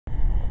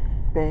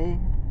babe.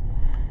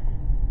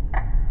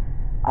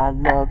 I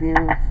love you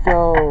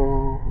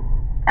so,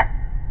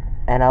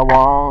 and I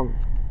want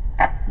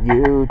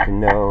you to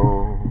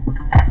know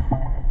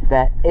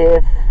that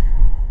if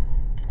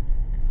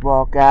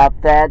walk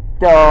out that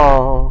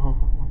door,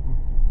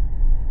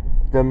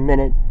 the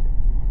minute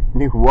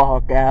you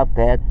walk out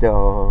that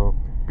door,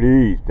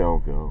 please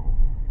don't go.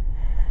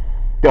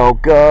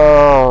 Don't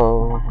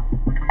go.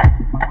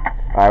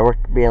 Alright, we're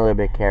being a little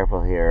bit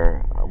careful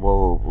here.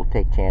 We'll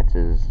take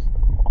chances.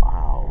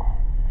 Wow.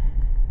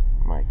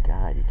 My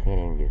God, you can't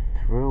even get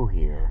through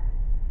here.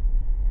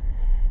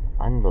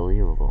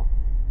 Unbelievable.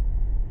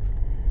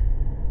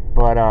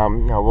 But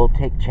no, we'll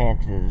take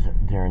chances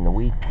during the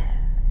week.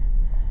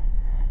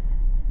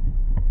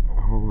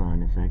 Hold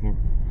on a second.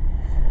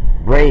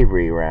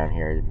 Bravery around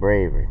here.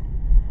 Bravery.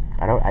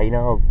 I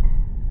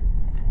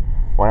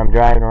when I'm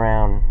driving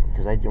around,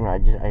 because I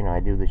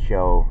do the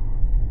show.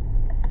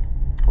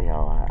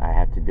 I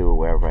have to do it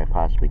wherever I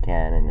possibly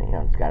can, and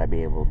it's got to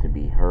be able to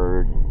be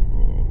heard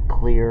and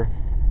clear.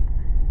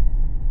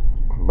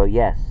 But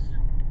yes,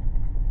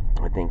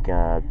 I think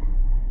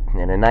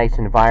in a nice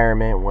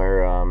environment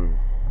where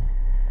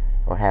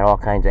I had all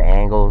kinds of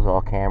angles,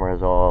 all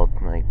cameras, all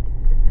like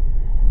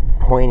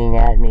pointing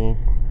at me,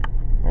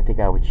 I think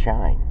I would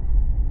shine.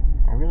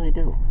 I really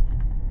do.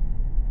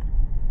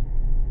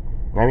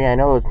 I mean, I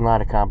know it's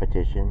not a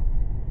competition.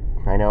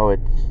 I know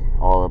it's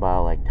all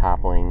about like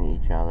toppling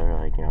each other,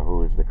 like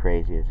who is the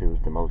craziest, who's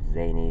the most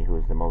zany,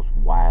 who's the most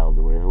wild,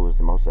 who is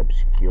the most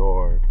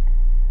obscure.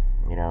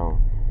 I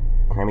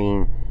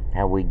mean,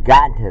 have we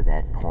gotten to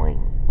that point,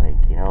 like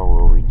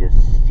where we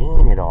just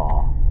seen it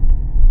all,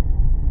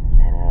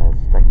 and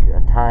it's like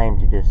a time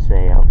to just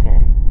say,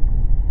 okay,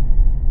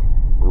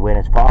 we went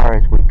as far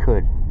as we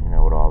could,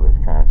 with all this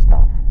kind of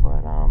stuff.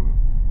 But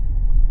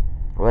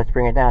well, let's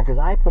bring it down, because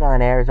I put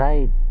on airs.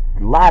 A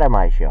lot of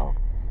my show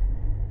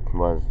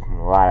was a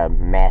lot of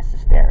mass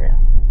hysteria,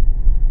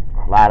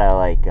 a lot of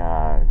like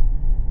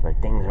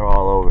things are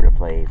all over the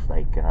place,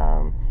 like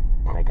I'm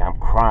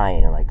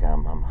crying, like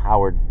I'm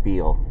Howard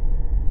Beale,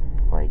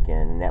 like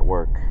in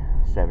Network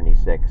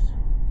 76,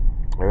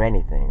 or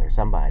anything, or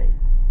somebody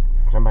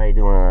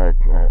doing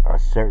a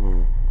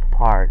certain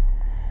part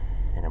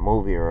in a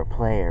movie or a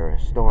play or a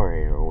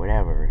story or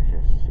whatever. It's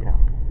just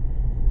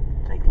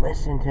it's like,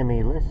 listen to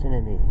me.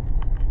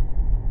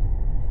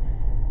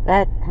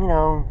 That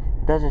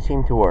doesn't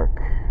seem to work.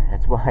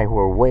 That's why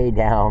we're way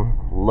down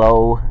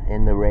low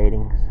in the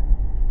ratings.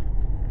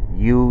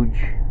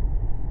 Huge.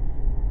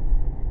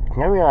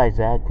 I realize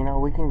that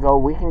we can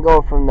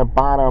go from the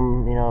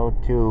bottom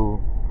to,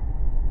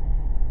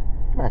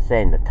 I'm not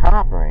saying the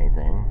top or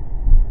anything.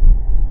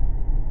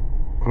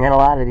 And a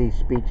lot of these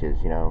speeches,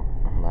 all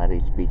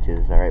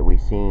right,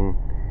 we've seen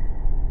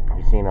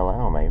a lot.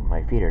 Oh,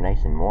 my feet are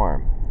nice and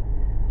warm.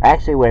 I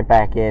actually went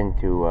back in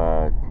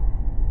to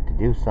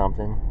do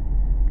something,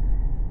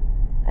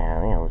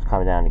 and was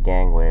coming down the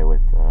gangway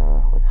with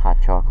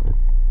hot chocolate.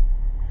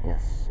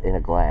 Yes, in a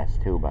glass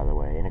too, by the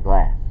way, in a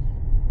glass.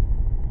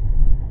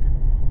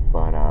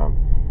 But and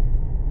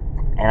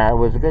it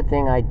was a good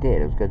thing I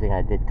did. It was a good thing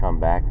I did come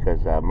back,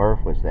 because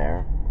Murph was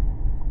there.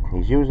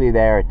 He's usually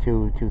there at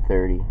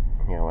 2:30.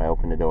 When I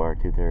opened the door at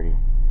 2:30.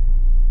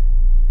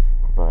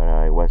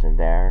 But he wasn't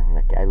there.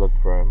 I looked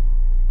for him.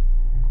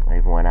 I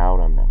even went out.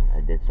 I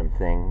did some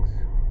things.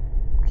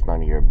 It's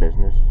none of your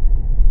business.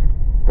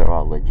 They're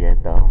all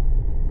legit, though.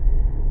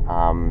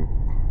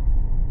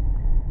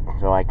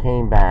 So I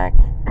came back.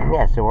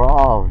 Yeah, so we're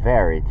all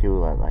very,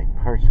 too, like,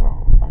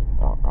 personal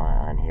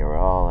on here. We're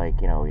all, like,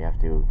 we have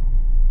to,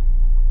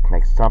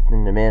 like,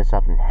 the minute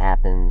something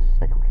happens,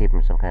 it's like we're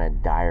keeping some kind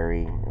of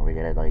diary. We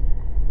gotta, like,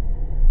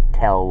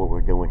 tell what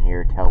we're doing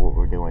here, tell what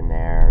we're doing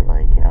there.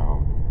 Like,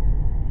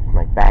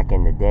 like back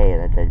in the day,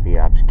 that'd be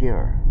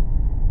obscure.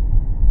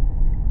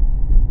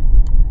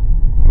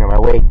 My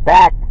way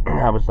back,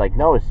 I was like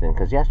noticing,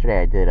 because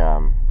yesterday I did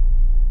a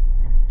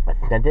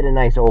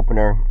nice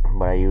opener,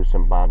 but I used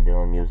some Bob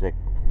Dylan music.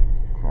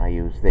 I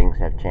used Things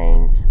Have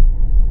Changed.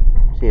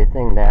 See, the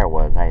thing there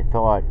was, I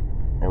thought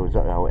it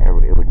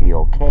would be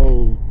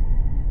okay,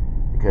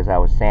 because I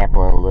was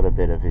sampling a little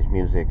bit of his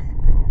music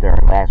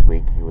during last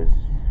week.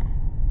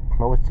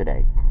 What's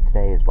today?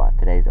 Today is what?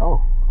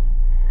 Oh,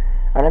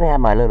 let me have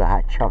my little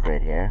hot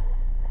chocolate here.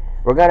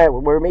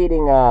 We're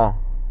meeting,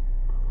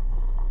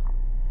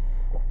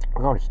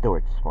 we're going to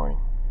Stewart's this morning.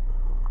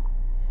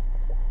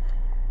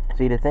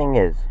 See, the thing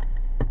is,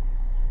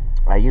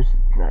 I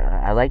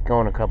like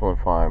going to Cumberland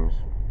Farms,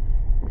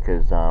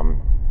 because the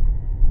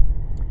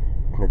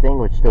thing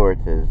with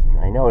Stewart's is,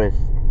 I notice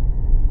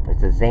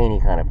it's a zany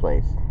kind of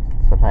place.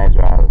 Sometimes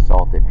they're out of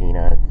salted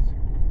peanuts,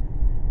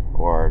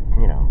 or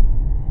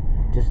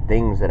just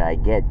things that I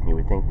get, you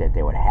would think that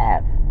they would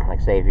have. Like,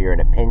 say, if you're in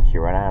a pinch,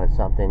 you run out of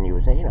something, you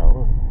would say,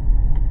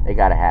 they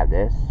gotta have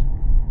this.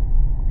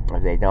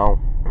 If they don't,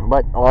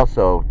 but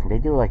also, they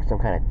do like some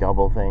kind of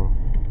double thing.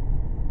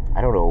 I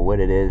don't know what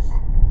it is.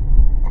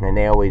 And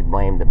they always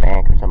blame the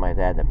bank or something like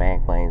that. The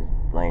bank blames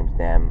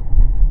them.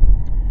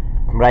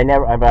 But I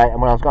never. When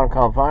I was going to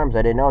Cullen Farms,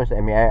 I didn't notice.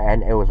 I mean,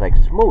 and it was like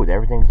smooth.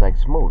 Everything's like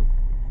smooth.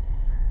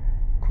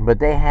 But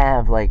they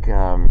have like,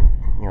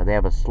 they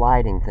have a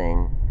sliding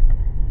thing.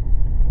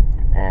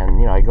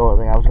 And I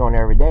was going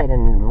there every day.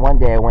 And one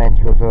day I went.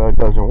 She goes, "Oh, it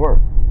doesn't work."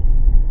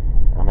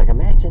 I'm like,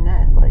 imagine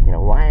that. Like,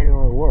 why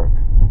don't it work?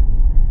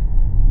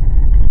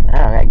 I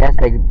don't know. I guess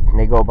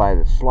they go by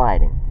the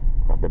sliding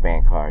of the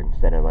bank card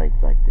instead of like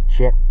the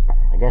chip.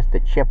 I guess the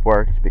chip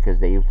works because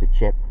they use the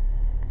chip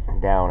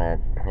down at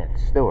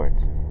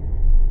Stewart's.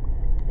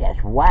 Yes,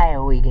 why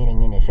are we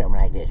getting into something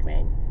like this,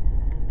 man?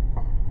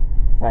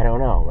 I don't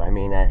know. I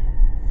mean,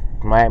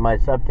 my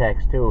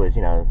subtext too is,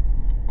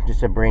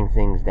 just to bring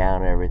things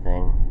down and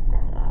everything.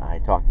 I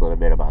talked a little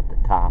bit about the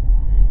top,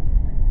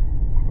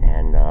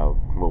 and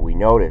what we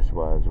noticed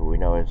was a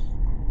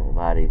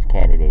lot of these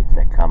candidates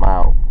that come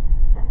out,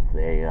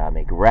 they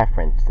make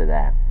reference to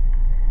that.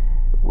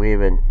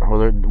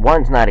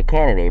 One's not a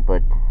candidate,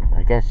 but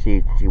I guess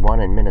she won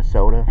in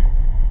Minnesota,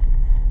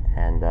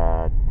 and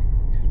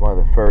she's one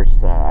of the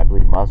first, I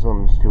believe,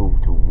 Muslims to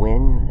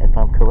win, if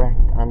I'm correct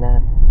on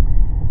that.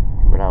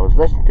 But I was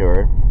listening to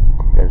her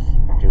because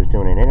she was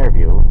doing an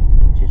interview.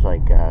 She's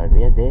like,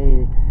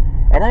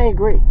 and I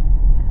agree.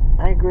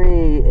 I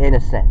agree in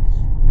a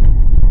sense.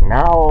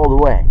 Not all the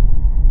way.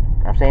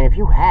 I'm saying if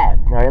you have,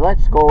 all right,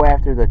 let's go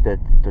after the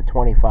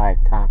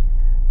 25 top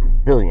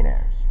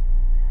billionaires.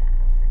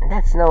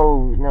 That's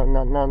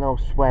no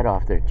sweat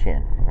off their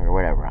chin or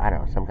whatever. I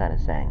don't know, some kind of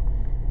saying.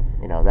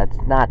 That's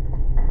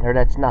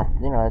it's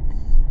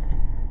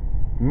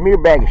mere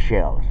bag of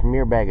shells.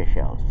 Mere bag of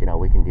shells.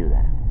 We can do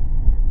that.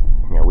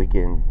 We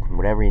can,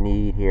 whatever you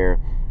need here.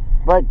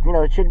 But,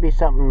 it should be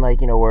something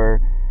like,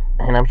 where,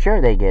 and I'm sure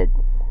they get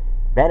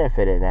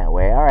benefited in that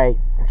way. All right,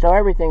 so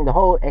everything, the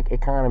whole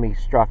economy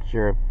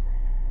structure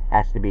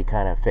has to be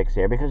kind of fixed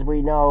there, because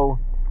we know,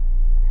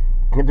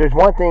 if there's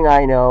one thing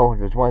I know,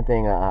 there's one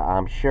thing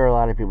I'm sure a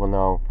lot of people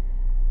know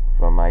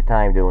from my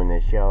time doing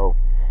this show,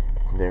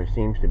 there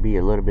seems to be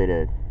a little bit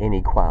of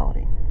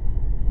inequality.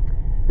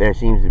 There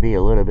seems to be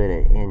a little bit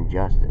of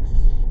injustice.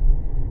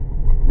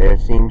 There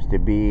seems to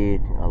be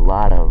a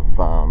lot of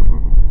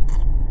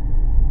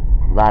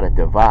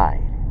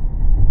divide,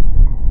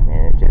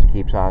 and it just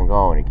keeps on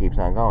going. It keeps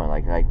on going.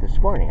 Like this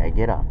morning, I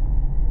get up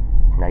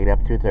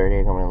 2:30.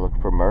 I'm going to look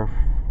for Murph.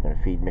 I'm going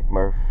to feed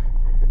McMurph,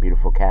 the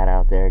beautiful cat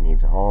out there.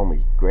 Needs a home.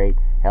 He's great,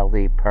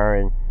 healthy,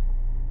 purring.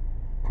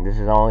 This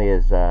is only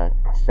his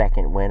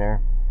second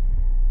winter.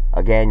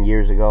 Again,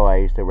 years ago, I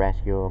used to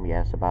rescue him.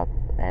 Yes, about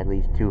at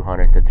least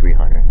 200 to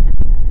 300,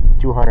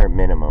 200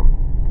 minimum.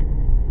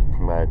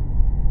 But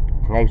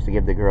I used to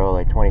give the girl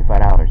like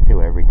 $25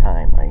 too every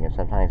time, like, and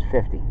sometimes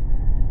 $50.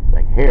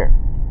 Like, here,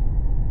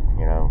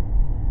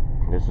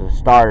 this is a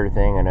starter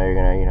thing. I know you're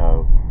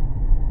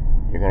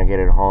gonna get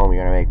it home.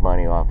 You're gonna make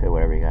money off it,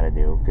 whatever you gotta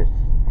do. Because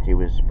she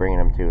was bringing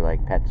them to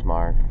like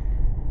PetSmart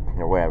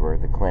or whatever,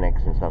 the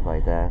clinics and stuff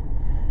like that.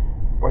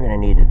 We're gonna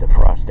need to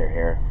defrost their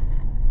hair,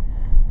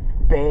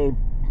 babe.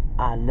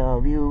 I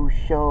love you,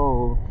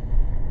 show.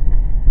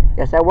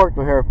 Yes, I worked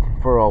with her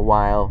for a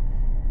while.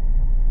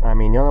 I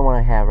mean, the only one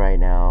I have right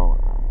now,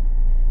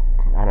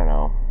 I don't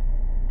know.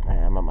 I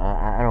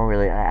don't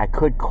really. I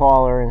could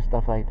call her and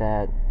stuff like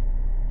that,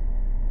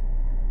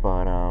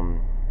 but I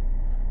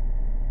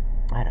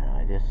don't know.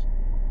 It's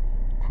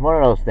one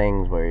of those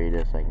things where you're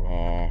just like,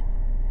 nah.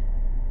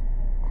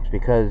 It's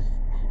because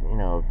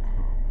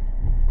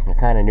I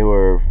kind of knew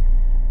her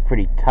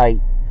pretty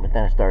tight, but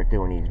then I started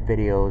doing these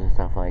videos and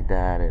stuff like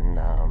that, and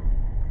I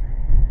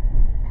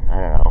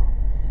don't know.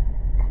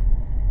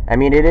 I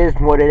mean, it is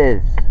what it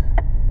is.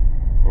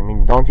 I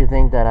mean, don't you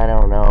think that I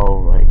don't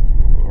know, like,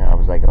 I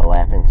was like a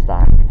laughing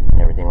stock and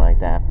everything like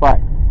that,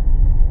 but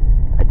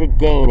I did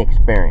gain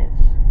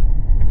experience.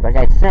 Like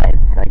I said,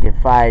 like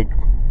if I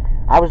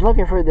was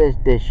looking for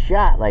this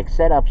shot, like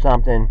set up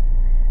something.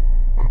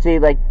 See,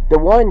 like the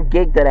one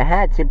gig that I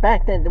had,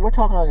 back then, we're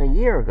talking like a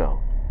year ago.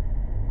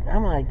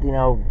 I'm like, they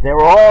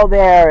were all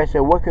there. I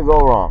said, what could go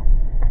wrong?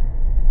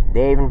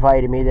 Dave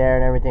invited me there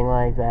and everything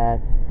like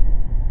that.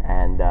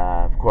 And,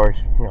 of course,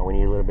 we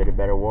need a little bit of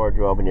better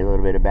wardrobe. We need a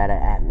little bit of better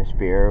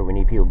atmosphere. We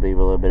need people to be a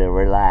little bit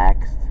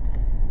relaxed.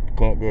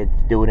 Can't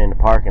do it in the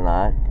parking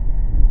lot.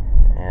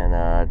 And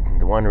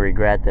the one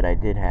regret that I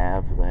did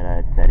have,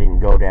 that I didn't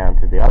go down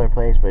to the other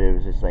place, but it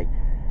was just like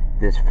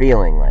this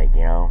feeling, like,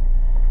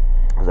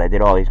 because I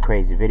did all these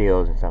crazy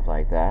videos and stuff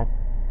like that.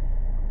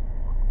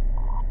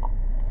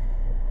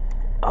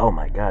 Oh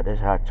my God, this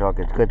hot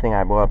chocolate. It's a good thing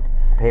I bought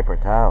paper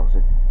towels.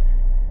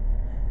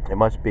 It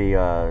must be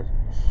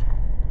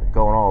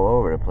going all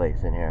over the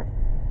place in here.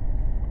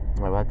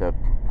 I'm about to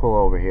pull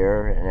over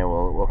here, and then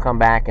we'll come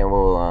back and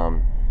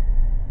we'll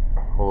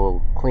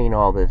clean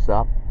all this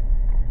up,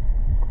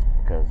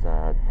 because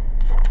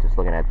just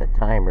looking at the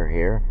timer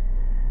here.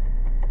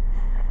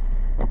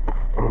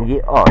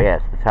 Yeah, oh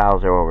yes, the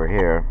towels are over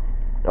here.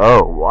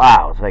 Oh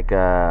wow, it's like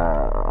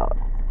a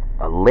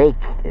lake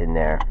in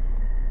there.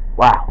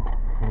 Wow,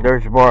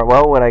 there's more.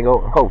 Well, when I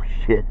go, oh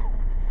shit.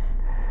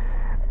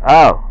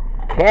 Oh,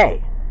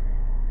 okay.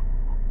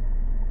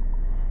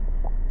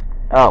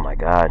 Oh my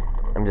God.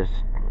 I'm just.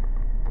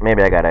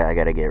 Maybe I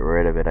gotta get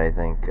rid of it. I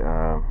think.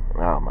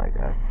 Oh my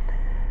God.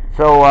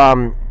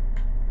 So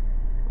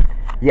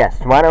yes.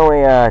 Why don't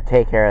we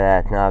take care of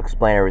that? And I'll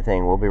explain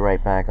everything. We'll be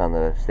right back on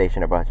the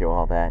station that brought you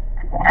all that.